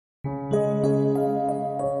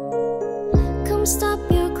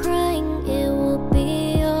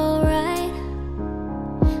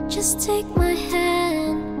take my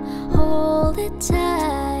hand, hold it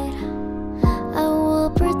tight. I will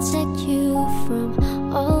protect you from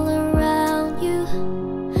all around you.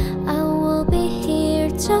 I will be here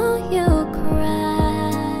till you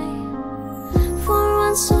cry. For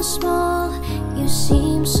one so small, you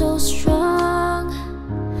seem so strong.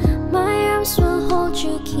 My arms will hold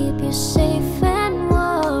you, keep you safe and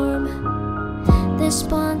warm. This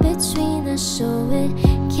bond between us, so it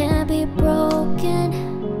can't be broken.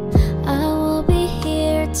 I will be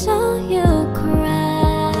here till you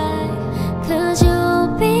cry. 'Cause you'll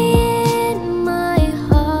be in my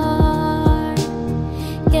heart.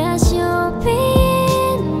 Yes, you'll be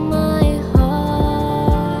in my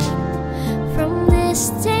heart. From this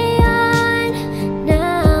day on,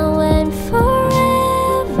 now and forevermore.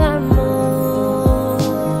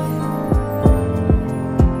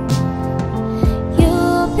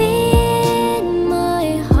 You'll be in my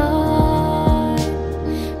heart,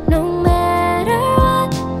 no matter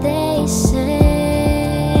what they say.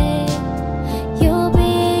 You'll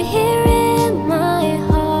be here in my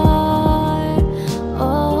heart,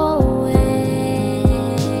 always.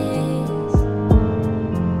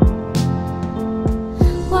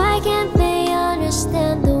 Why can't they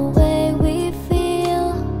understand the way we feel?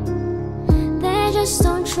 They just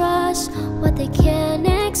don't trust what they can't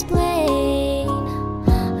explain.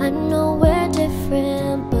 I know we're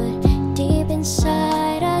different,